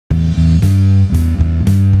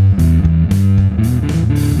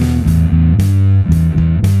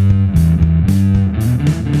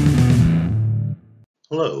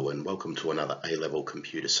welcome to another A-Level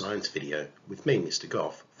Computer Science video with me, Mr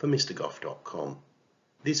Goff, for MrGoff.com.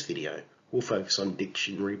 This video will focus on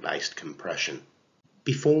dictionary-based compression.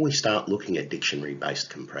 Before we start looking at dictionary-based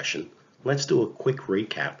compression, let's do a quick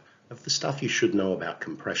recap of the stuff you should know about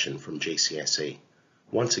compression from GCSE.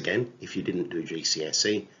 Once again, if you didn't do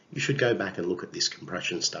GCSE, you should go back and look at this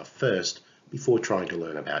compression stuff first before trying to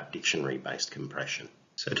learn about dictionary-based compression.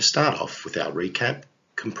 So to start off with our recap,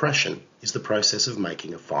 compression is the process of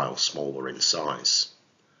making a file smaller in size.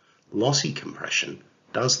 Lossy compression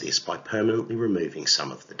does this by permanently removing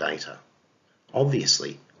some of the data.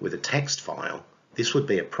 Obviously, with a text file, this would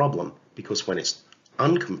be a problem because when it's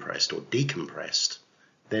uncompressed or decompressed,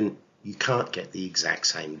 then you can't get the exact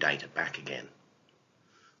same data back again.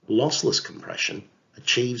 Lossless compression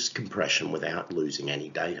achieves compression without losing any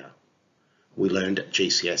data. We learned at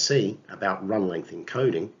GCSE about run length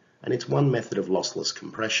encoding, and it's one method of lossless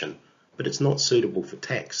compression, but it's not suitable for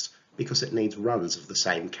text because it needs runs of the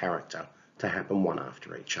same character to happen one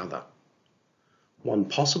after each other. One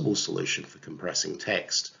possible solution for compressing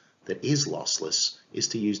text that is lossless is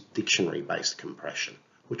to use dictionary-based compression,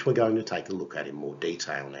 which we're going to take a look at in more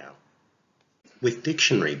detail now. With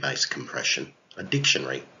dictionary-based compression, a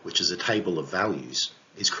dictionary, which is a table of values,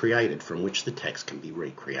 is created from which the text can be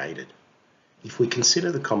recreated. If we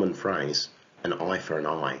consider the common phrase, an eye for an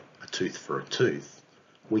eye, a tooth for a tooth,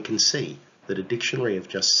 we can see that a dictionary of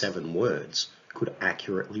just 7 words could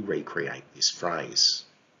accurately recreate this phrase.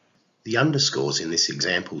 The underscores in this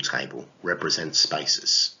example table represent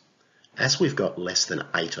spaces. As we've got less than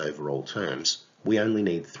 8 overall terms, we only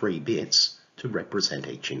need 3 bits to represent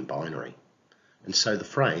each in binary. And so the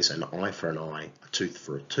phrase, an eye for an eye, a tooth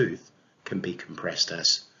for a tooth, can be compressed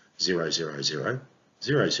as 000, 001,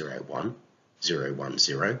 010,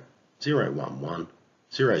 011, 001, 100,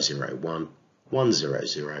 101,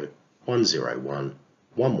 110,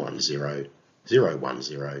 110,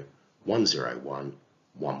 010, 101,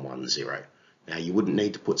 110. Now you wouldn't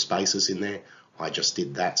need to put spaces in there. I just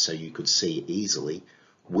did that so you could see easily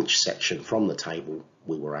which section from the table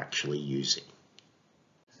we were actually using.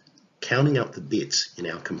 Counting up the bits in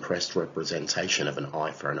our compressed representation of an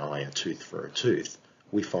eye for an eye, a tooth for a tooth,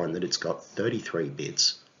 we find that it's got 33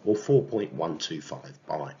 bits or 4.125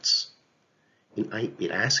 bytes. In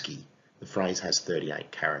 8-bit ASCII, the phrase has 38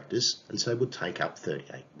 characters and so would take up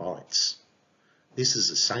 38 bytes. This is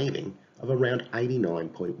a saving of around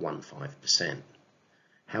 89.15%.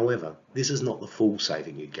 However, this is not the full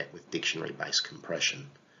saving you get with dictionary-based compression.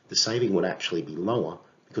 The saving would actually be lower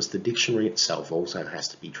because the dictionary itself also has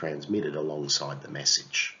to be transmitted alongside the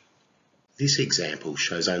message. This example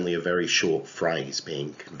shows only a very short phrase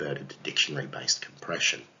being converted to dictionary-based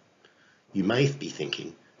compression. You may be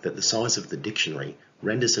thinking that the size of the dictionary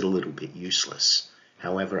renders it a little bit useless.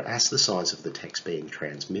 However, as the size of the text being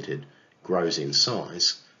transmitted grows in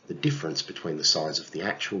size, the difference between the size of the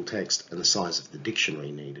actual text and the size of the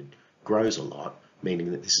dictionary needed grows a lot,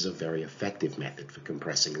 meaning that this is a very effective method for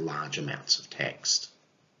compressing large amounts of text.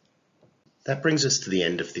 That brings us to the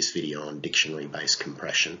end of this video on dictionary-based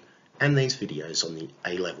compression and these videos on the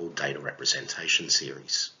A-Level Data Representation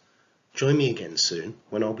series. Join me again soon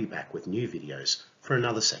when I'll be back with new videos for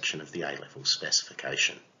another section of the A-Level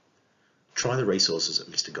specification. Try the resources at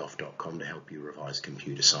MrGoff.com to help you revise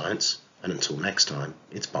computer science, and until next time,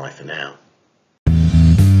 it's bye for now.